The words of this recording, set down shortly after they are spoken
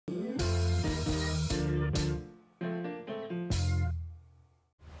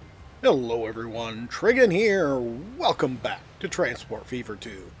Hello everyone, Triggin here. Welcome back to Transport Fever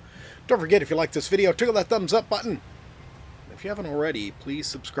 2. Don't forget, if you like this video, tickle that thumbs up button. If you haven't already, please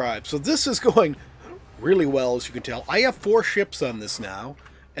subscribe. So this is going really well, as you can tell. I have 4 ships on this now,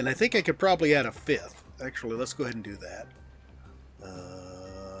 and I think I could probably add a 5th. Actually, let's go ahead and do that.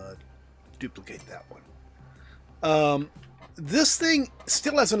 Duplicate that one. This thing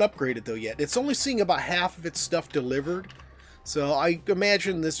still hasn't upgraded though yet. It's only seeing about half of its stuff delivered. So I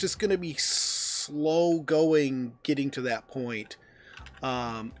imagine it's just going to be slow going getting to that point.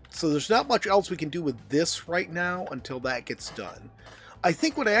 So there's not much else we can do with this right now until that gets done. I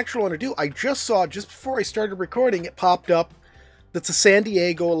think what I actually want to do, I just saw, just before I started recording, it popped up that the San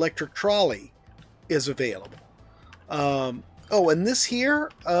Diego electric trolley is available. Oh, and this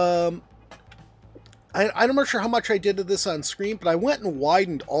here, I'm not sure how much I did of this on screen, but I went and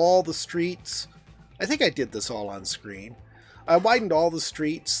widened all the streets. I think I did this all on screen. I widened all the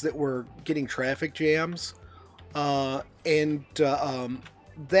streets that were getting traffic jams, and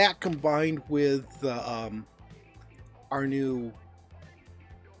that combined with our new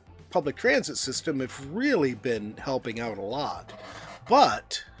public transit system have really been helping out a lot.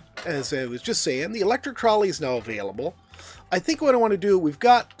 But, as I was just saying, the electric trolley is now available. I think what I want to do, we've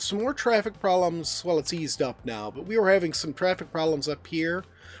got some more traffic problems. Well, it's eased up now, but we were having some traffic problems up here.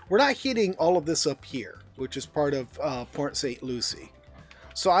 We're not hitting all of this up here, which is part of Port St. Lucie.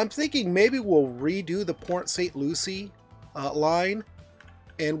 So I'm thinking maybe we'll redo the Port St. Lucie line,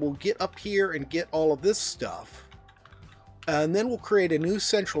 and we'll get up here and get all of this stuff. And then we'll create a new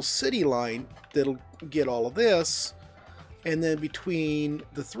Central City line that'll get all of this. And then between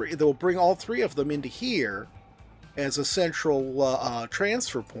the three, they'll bring all 3 of them into here as a central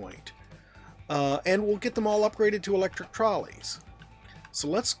transfer point. And we'll get them all upgraded to electric trolleys. So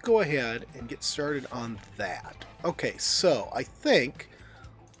let's go ahead and get started on that. Okay, so I think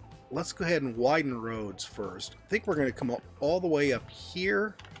let's go ahead and widen roads first. I think we're going to come up all the way up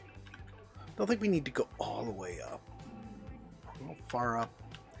here. I don't think we need to go all the way up. How far up?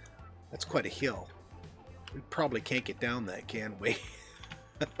 That's quite a hill. We probably can't get down that, can we?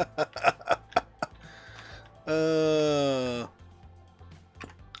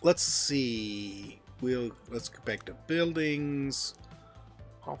 Let's see. Let's go back to buildings.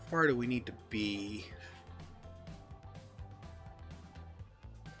 How far do we need to be?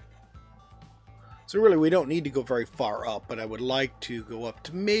 So really, we don't need to go very far up, but I would like to go up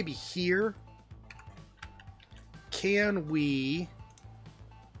to maybe here. Can we...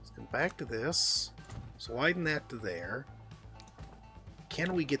 Let's go back to this. Let's widen that to there.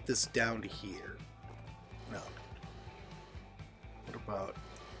 Can we get this down to here? No. What about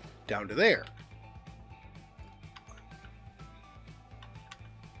down to there?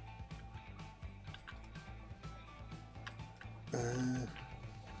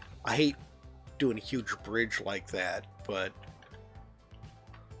 I hate doing a huge bridge like that, but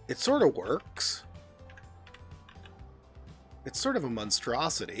it sort of works. It's sort of a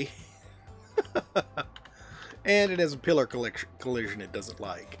monstrosity. And it has a pillar collision it doesn't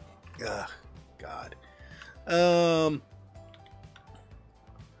like. Ugh, God.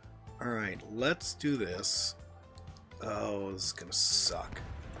 Alright, let's do this. Oh, this is gonna suck.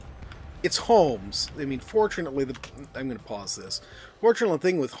 It's homes. I mean, fortunately, I'm going to pause this. Fortunately, the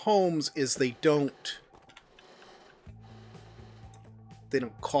thing with homes is they don't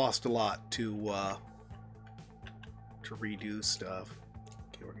cost a lot to redo stuff.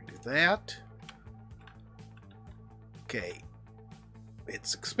 Okay, we're going to do that. Okay,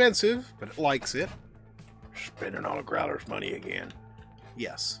 it's expensive, but it likes it. Spending all of Growler's money again.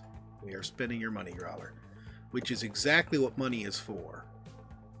 Yes, we are spending your money, Growler, which is exactly what money is for.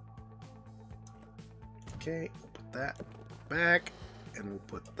 Okay, we'll put that back, and we'll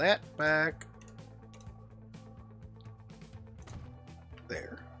put that back.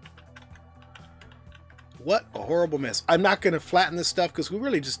 There. What a horrible mess. I'm not going to flatten this stuff because we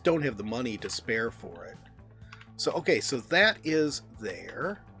really just don't have the money to spare for it. So, okay, so that is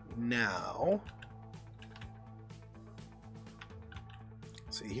there. Now,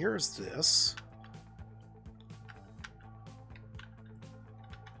 so here's this.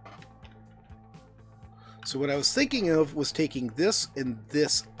 So what I was thinking of was taking this and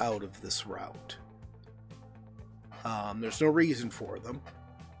this out of this route. There's no reason for them.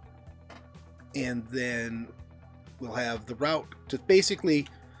 And then we'll have the route to basically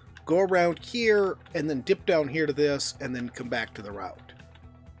go around here and then dip down here to this and then come back to the route.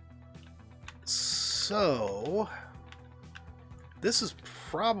 So this is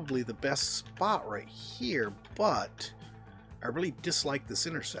probably the best spot right here, but I really dislike this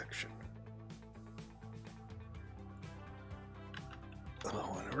intersection.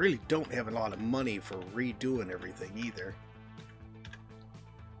 Oh, and I really don't have a lot of money for redoing everything either.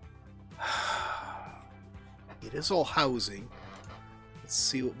 It is all housing. Let's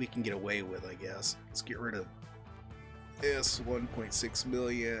see what we can get away with, I guess. Let's get rid of this 1.6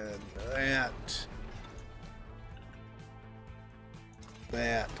 million.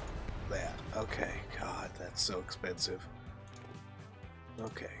 That. Okay, God, that's so expensive.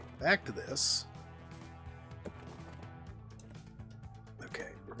 Okay, back to this. Okay,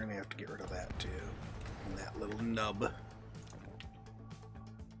 we're gonna have to get rid of that too. And that little nub.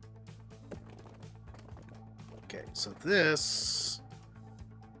 Okay, so this...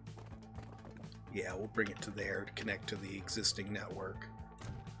 yeah, we'll bring it to there to connect to the existing network.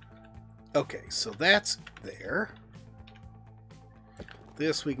 Okay, so that's there.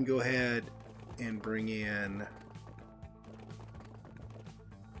 This we can go ahead and bring in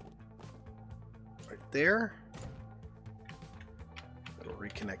right there. It'll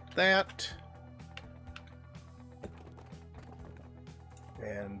reconnect that.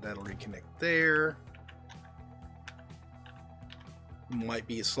 And that'll reconnect there. Might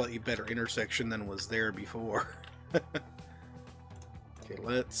be a slightly better intersection than was there before. Okay,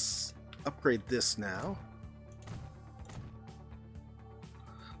 let's upgrade this now.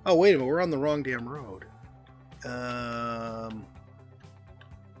 Oh, wait a minute, we're on the wrong damn road.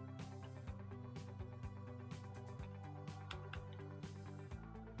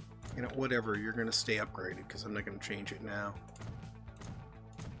 You know, whatever, you're going to stay upgraded because I'm not going to change it now.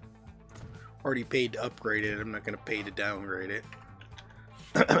 Already paid to upgrade it, I'm not going to pay to downgrade it.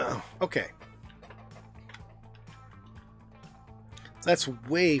 Okay. That's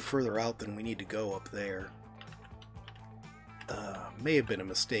way further out than we need to go up there. May have been a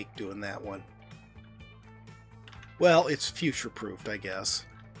mistake doing that one. Well, it's future-proofed, I guess.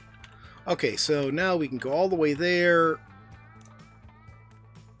 Okay, so now we can go all the way there.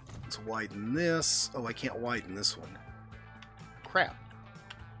 Let's widen this. Oh, I can't widen this one. Crap.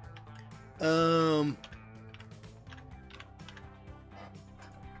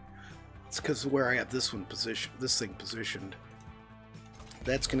 It's because of where I have this one positioned. This thing positioned.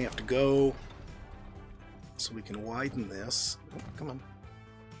 That's gonna have to go. So we can widen this. Oh, come on.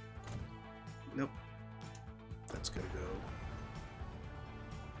 Nope. That's gonna go.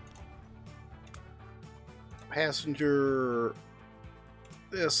 Passenger.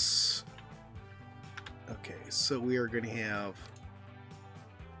 This. Okay, so we are going to have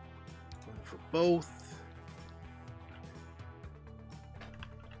one for both.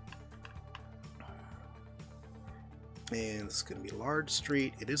 And this is going to be a large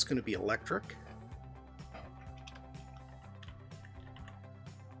street. It is going to be electric.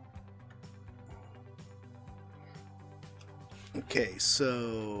 Okay,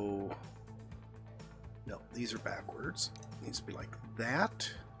 so no, these are backwards. It needs to be like that.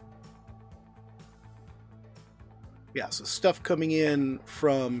 Yeah, so stuff coming in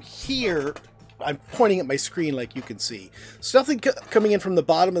from here. I'm pointing at my screen like you can see. Stuff coming in from the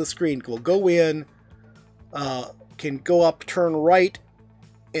bottom of the screen will go in, can go up, turn right,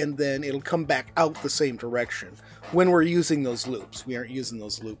 and then it'll come back out the same direction when we're using those loops. We aren't using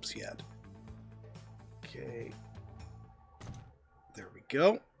those loops yet. Okay. There we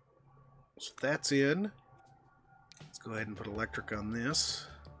go. So that's in. Let's go ahead and put electric on this.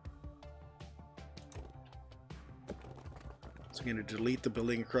 So I'm going to delete the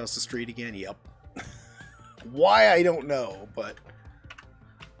building across the street again. Yep. Why, I don't know, but...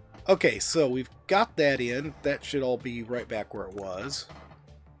 Okay, so we've got that in. That should all be right back where it was.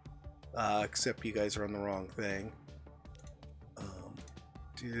 Except you guys are on the wrong thing.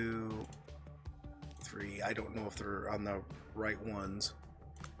 2, 3. I don't know if they're on the right ones.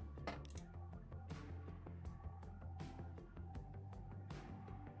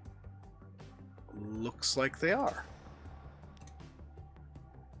 Looks like they are.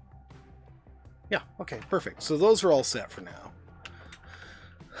 Yeah, okay, perfect. So those are all set for now.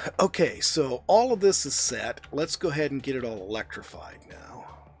 Okay, so all of this is set. Let's go ahead and get it all electrified now.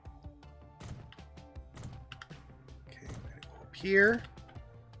 Okay, I'm going to go up here.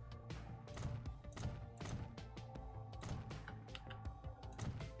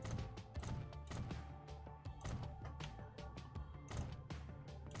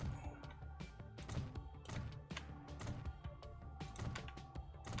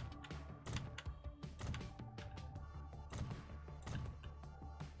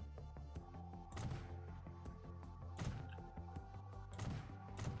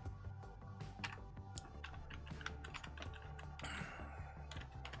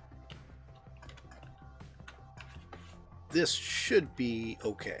 This should be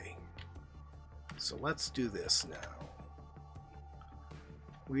okay. So let's do this now.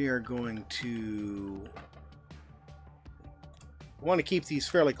 we are going to want to keep these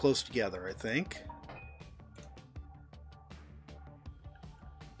fairly close together, I think.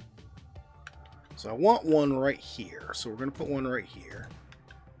 So I want one right here. So we're going to put one right here.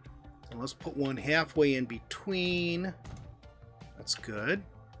 So let's put one halfway in between. That's good.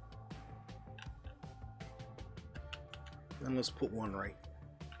 Then let's put one right.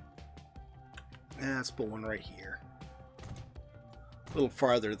 Let's put one right here. A little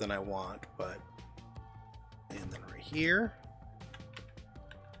farther than I want, but... And then right here.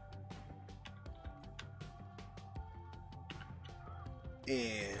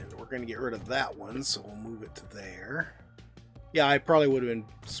 And we're going to get rid of that one, so we'll move it to there. Yeah, I probably would have been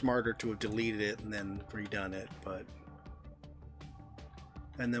smarter to have deleted it and then redone it, but...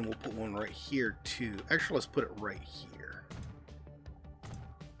 And then we'll put one right here, too. Actually, let's put it right here.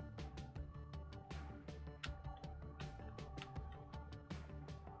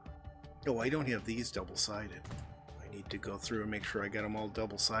 Oh, I don't have these double-sided. I need to go through and make sure I got them all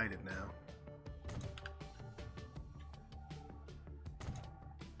double-sided now.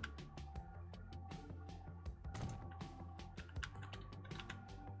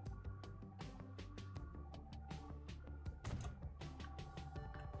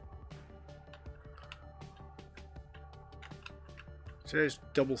 Should I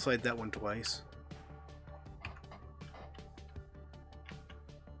just double-side that one twice?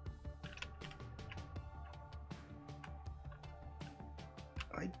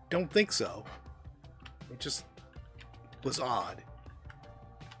 I don't think so. It just was odd.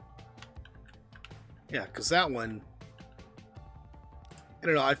 Yeah, because that one... I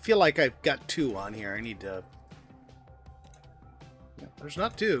don't know, I feel like I've got two on here. I need to... Yeah, there's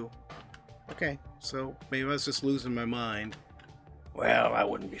not two. Okay, so maybe I was just losing my mind. Well, that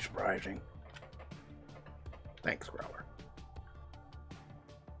wouldn't be surprising. Thanks, Growler.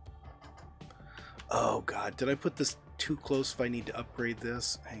 Oh, God. Did I put this too close if I need to upgrade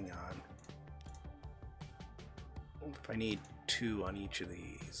this? Hang on. If I need two on each of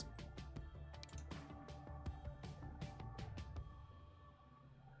these.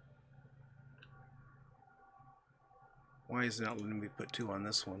 Why is it not letting me put two on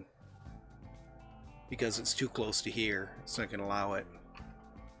this one? Because it's too close to here. It's not going to allow it.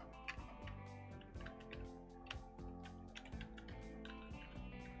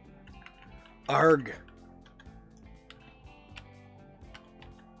 Arg.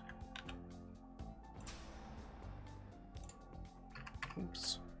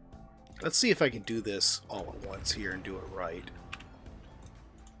 Oops. Let's see if I can do this all at once here and do it right.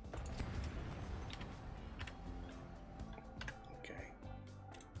 Okay.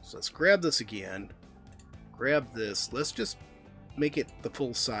 So let's grab this again. Grab this. Let's just make it the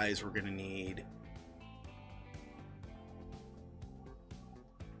full size we're going to need.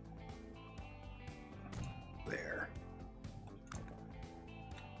 There.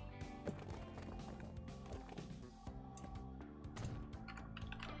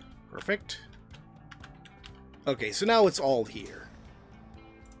 Perfect. Okay, so now it's all here.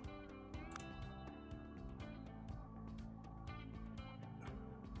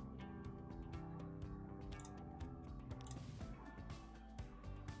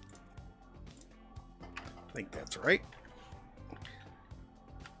 I think that's right.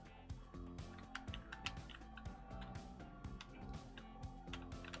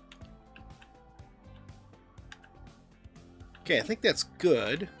 Okay, I think that's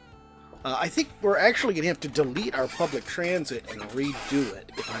good. I think we're actually going to have to delete our public transit and redo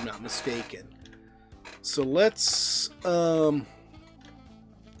it, if I'm not mistaken. So let's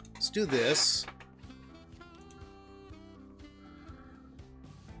do this.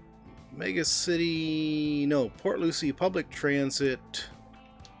 Megacity, no, Port Lucie public transit.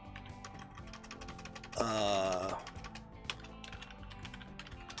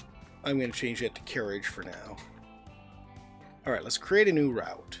 I'm going to change that to carriage for now. All right, let's create a new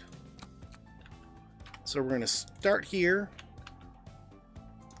route. So we're going to start here,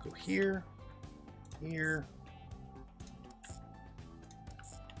 go here, here.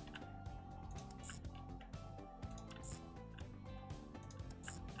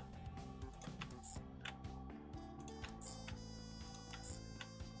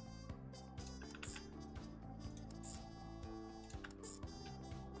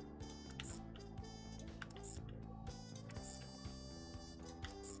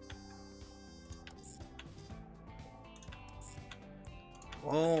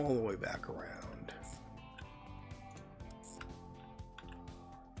 All the way back around.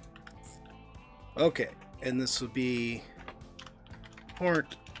 Okay, and this will be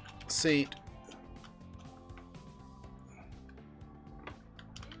Port St.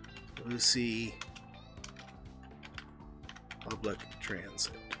 Lucy public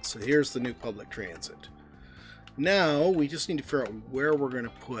transit. So here's the new public transit. Now we just need to figure out where we're going to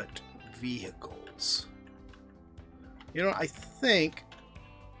put vehicles. You know, I think,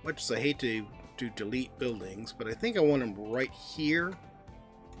 much as I hate to delete buildings, but I think I want them right here,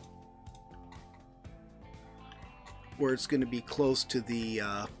 where it's going to be close to the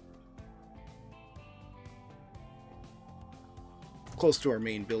close to our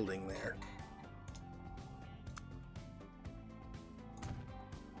main building there.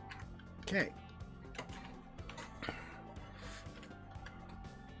 Okay.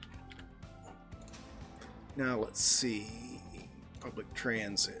 Now let's see. Public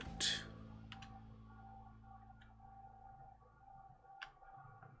transit.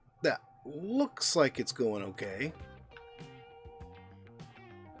 That looks like it's going okay.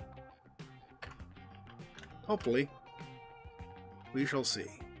 Hopefully. We shall see.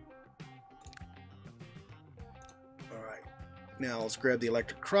 Alright. Now let's grab the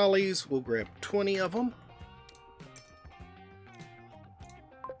electric trolleys. We'll grab 20 of them.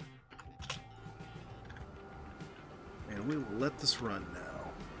 And we will let this run now.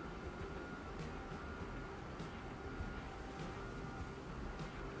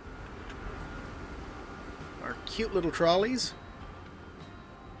 Our cute little trolleys.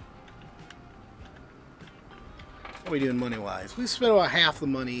 What are we doing money-wise? We spent about half the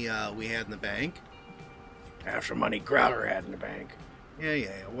money we had in the bank. Half the money Growler had in the bank. Yeah,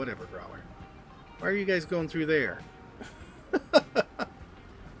 whatever, Growler. Why are you guys going through there?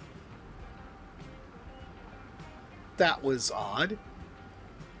 That was odd.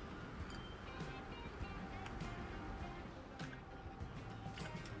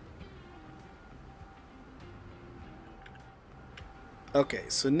 Okay,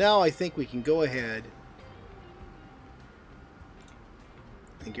 so now I think we can go ahead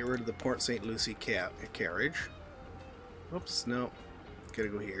and get rid of the Port St. Lucie carriage. Oops, no. Gotta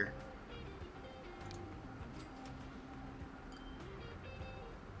go here.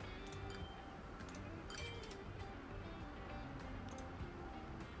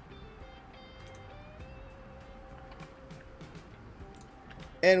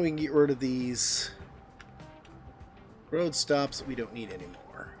 And we can get rid of these road stops that we don't need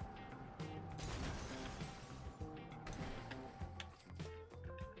anymore.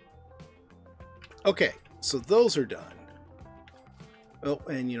 Okay, so those are done. Oh,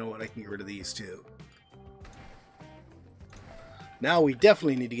 and you know what? I can get rid of these too. Now we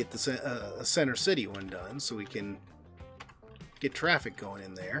definitely need to get the Center City one done so we can get traffic going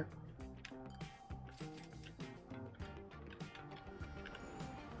in there.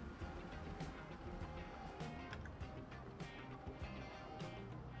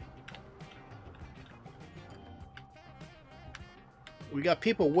 We got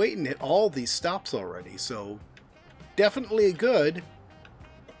people waiting at all these stops already, so definitely good.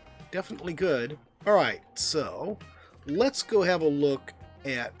 Definitely good. Alright, so let's go have a look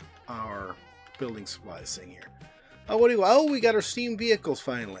at our building supplies thing here. Oh, we got our steam vehicles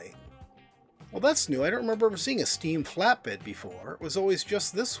finally. Well, that's new. I don't remember ever seeing a steam flatbed before. It was always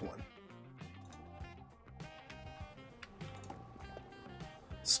just this one.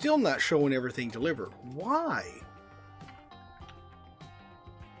 Still not showing everything delivered. Why?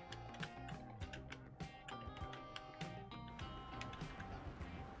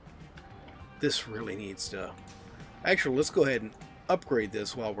 This really needs to... Actually, let's go ahead and upgrade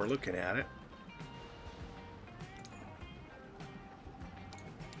this while we're looking at it.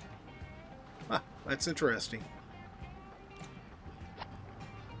 Huh, that's interesting.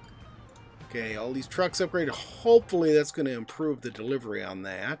 Okay, all these trucks upgraded. Hopefully that's going to improve the delivery on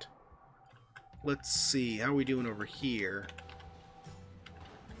that. Let's see, how are we doing over here?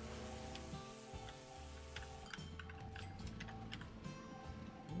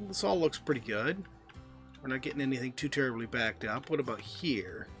 This all looks pretty good. We're not getting anything too terribly backed up. What about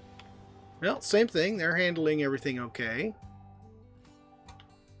here? Well, same thing. They're handling everything okay.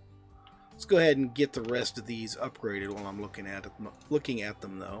 Let's go ahead and get the rest of these upgraded while I'm looking at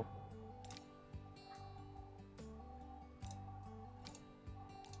them, though.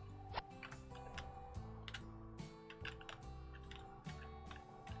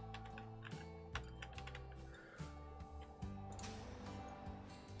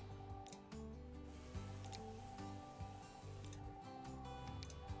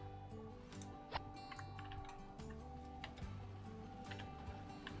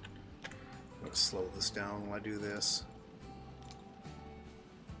 Slow this down while I do this.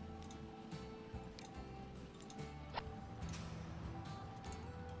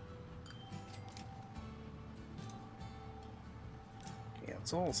 Yeah,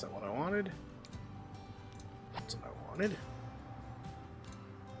 console. Is that what I wanted? That's what I wanted.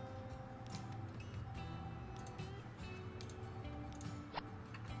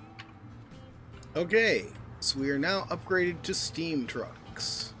 Okay, so we are now upgraded to steam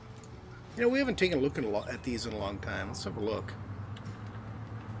trucks. You know, we haven't taken a look at these in a long time. Let's have a look.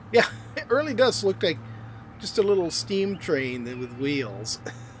 Yeah, it really does look like just a little steam train with wheels.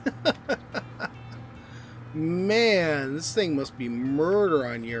 Man, this thing must be murder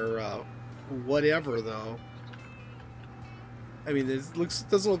on your whatever, though. I mean, it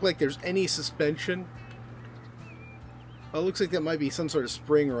doesn't look like there's any suspension. Oh, it looks like that might be some sort of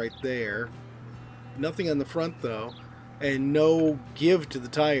spring right there. Nothing on the front, though. And no give to the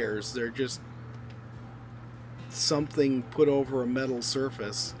tires. They're just something put over a metal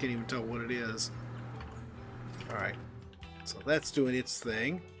surface. Can't even tell what it is. Alright. So that's doing its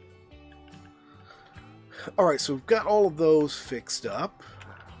thing. Alright, so we've got all of those fixed up.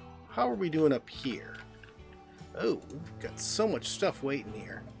 How are we doing up here? Oh, we've got so much stuff waiting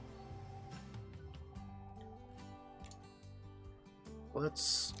here.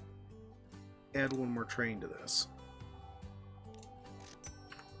 Let's add one more train to this.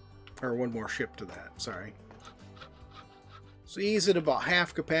 Or one more ship to that, sorry. So he's at about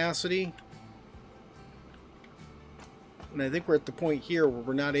half capacity. And I think we're at the point here where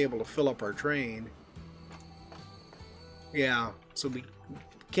we're not able to fill up our train. Yeah, so we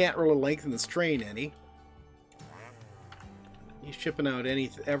can't really lengthen this train any. He's shipping out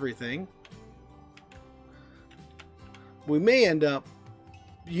everything. We may end up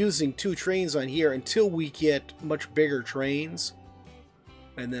using 2 trains on here until we get much bigger trains.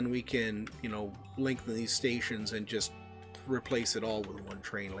 And then we can, you know, lengthen these stations and just replace it all with 1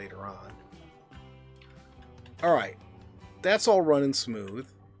 train later on. Alright, that's all running smooth.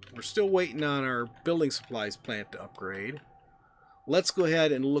 We're still waiting on our building supplies plant to upgrade. Let's go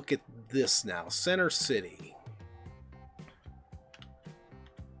ahead and look at this now. Center City.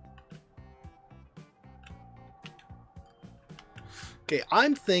 Okay,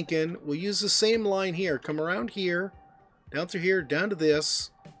 I'm thinking we'll use the same line here. Come around here, down through here, down to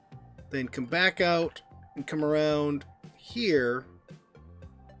this, then come back out and come around here,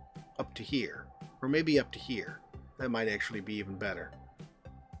 up to here. Or maybe up to here. That might actually be even better.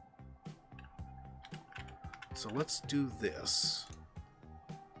 So let's do this.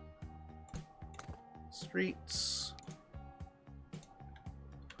 Streets.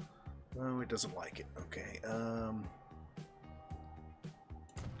 No, it doesn't like it. Okay.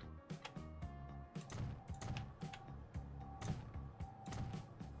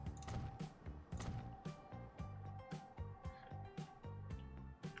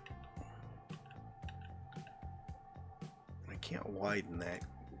 I can't widen that.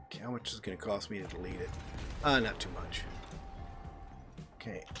 How much is it going to cost me to delete it? Not too much.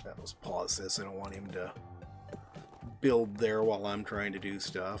 Okay, let's pause this. I don't want him to build there while I'm trying to do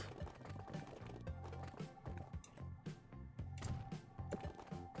stuff.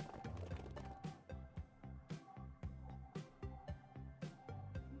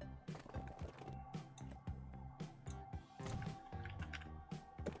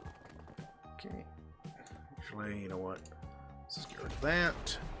 Okay. Actually, you know what? Let's just get rid of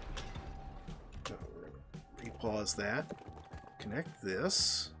that. Repause that. Connect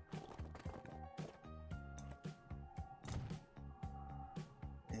this.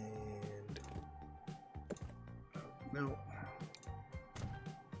 And no.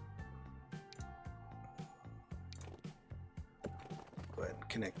 Go ahead and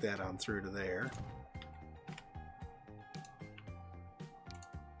connect that on through to there.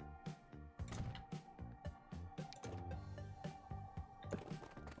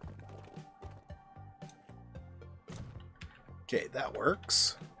 Okay, that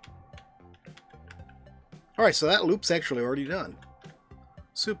works. Alright, so that loop's actually already done.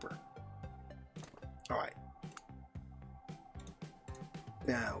 Super. Alright.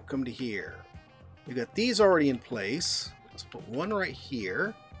 Now, come to here. We got these already in place. Let's put one right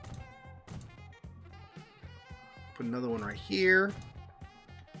here. Put another one right here.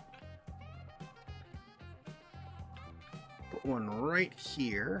 Put one right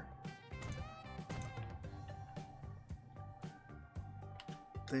here.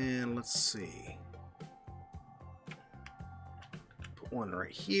 Then let's see. Put one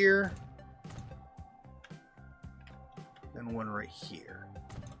right here. And one right here.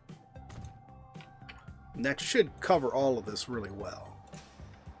 And that should cover all of this really well.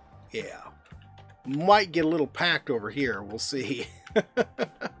 Yeah. Might get a little packed over here. We'll see.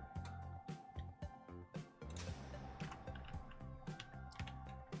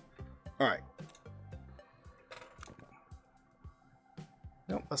 Alright.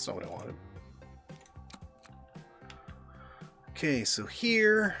 that's not what I wanted. Okay, so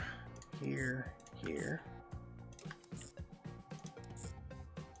here, here, here.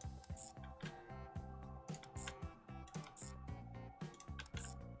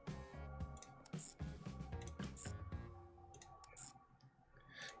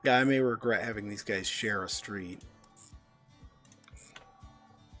 Yeah, I may regret having these guys share a street.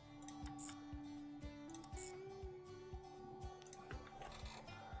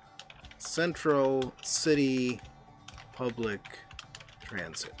 Central City Public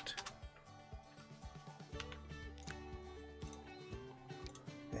Transit.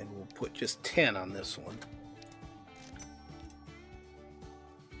 And we'll put just 10 on this one.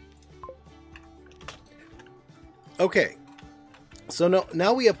 Okay. So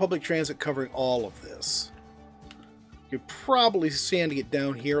now we have public transit covering all of this. You're probably sanding it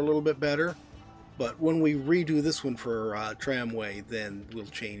down here a little bit better, but when we redo this one for Tramway, then we'll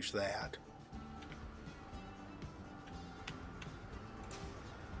change that.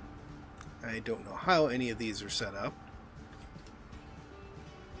 I don't know how any of these are set up.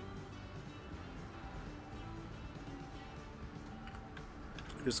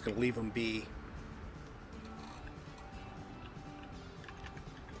 I'm just going to leave them be.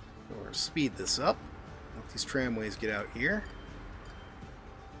 Or speed this up. Let these tramways get out here.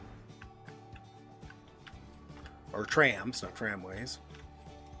 Or trams, not tramways.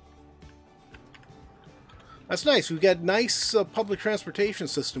 That's nice. We've got a nice public transportation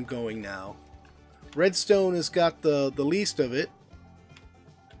system going now. Redstone has got the least of it.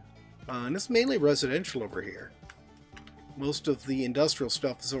 And it's mainly residential over here. Most of the industrial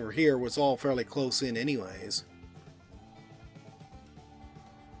stuff that's over here was all fairly close in anyways.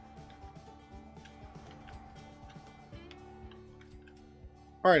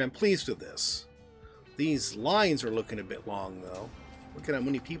 Alright, I'm pleased with this. These lines are looking a bit long, though. Look at how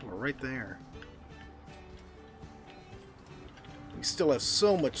many people are right there. We still have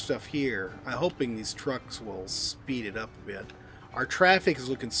so much stuff here. I'm hoping these trucks will speed it up a bit. Our traffic is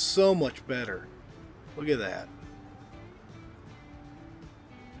looking so much better. Look at that.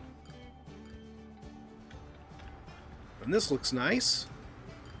 And this looks nice.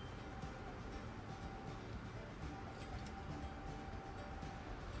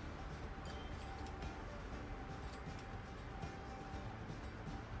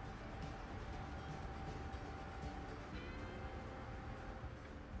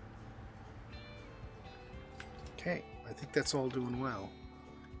 Okay, I think that's all doing well.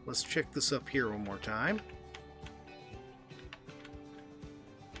 Let's check this up here one more time.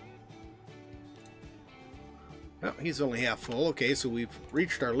 Oh, he's only half full. Okay, so we've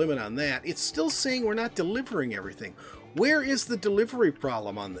reached our limit on that. It's still saying we're not delivering everything. Where is the delivery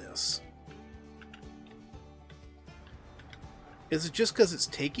problem on this? Is it just because it's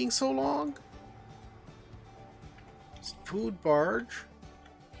taking so long? Food barge.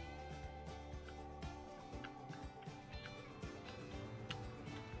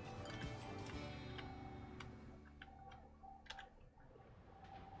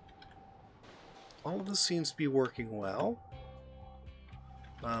 All of this seems to be working well.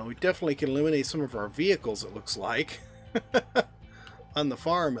 We definitely can eliminate some of our vehicles, it looks like. On the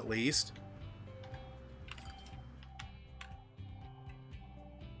farm, at least.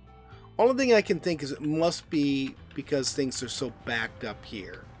 Only thing I can think is it must be because things are so backed up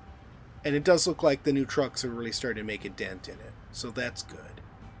here. And it does look like the new trucks are really starting to make a dent in it. So that's good.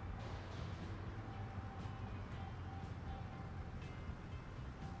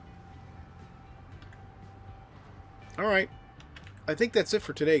 Alright, I think that's it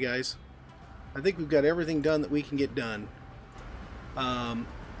for today, guys. I think we've got everything done that we can get done.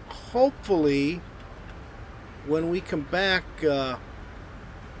 Hopefully, when we come back for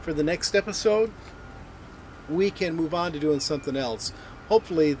the next episode, we can move on to doing something else.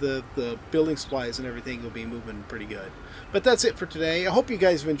 Hopefully, the building supplies and everything will be moving pretty good. But that's it for today. I hope you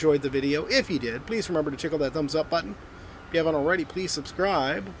guys have enjoyed the video. If you did, please remember to tickle that thumbs up button. If you haven't already, please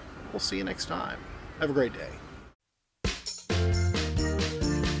subscribe. We'll see you next time. Have a great day.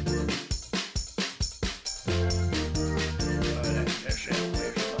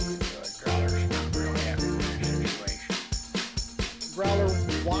 Growler,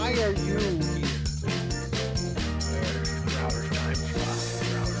 why are you here? Growler's time slot.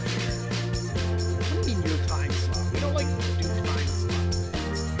 Growler's here. What do you mean your time slot? We don't like to do time slot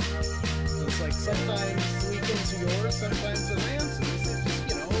things. It's like sometimes the weekends are yours, sometimes they're Lance's. It's just,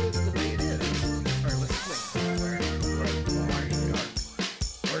 you know, it's the way it is. Alright, let's play.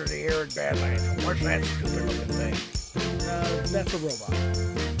 Where's the air in Badlands? What's that stupid looking thing? That's a robot.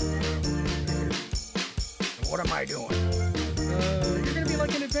 What am I doing? You're gonna be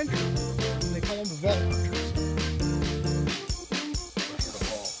like an adventure. They call them vault hunters.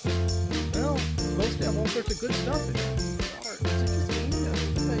 Well, it's supposed to have all sorts of good stuff in it. Is it just me?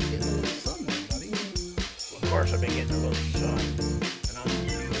 You've been getting a little sun there, buddy. Well, of course I've been getting a little sun. And on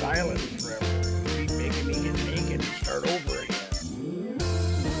these islands forever. You keep making me get naked and start over again.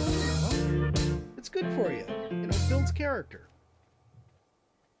 Well, it's good for you. You know, it builds character.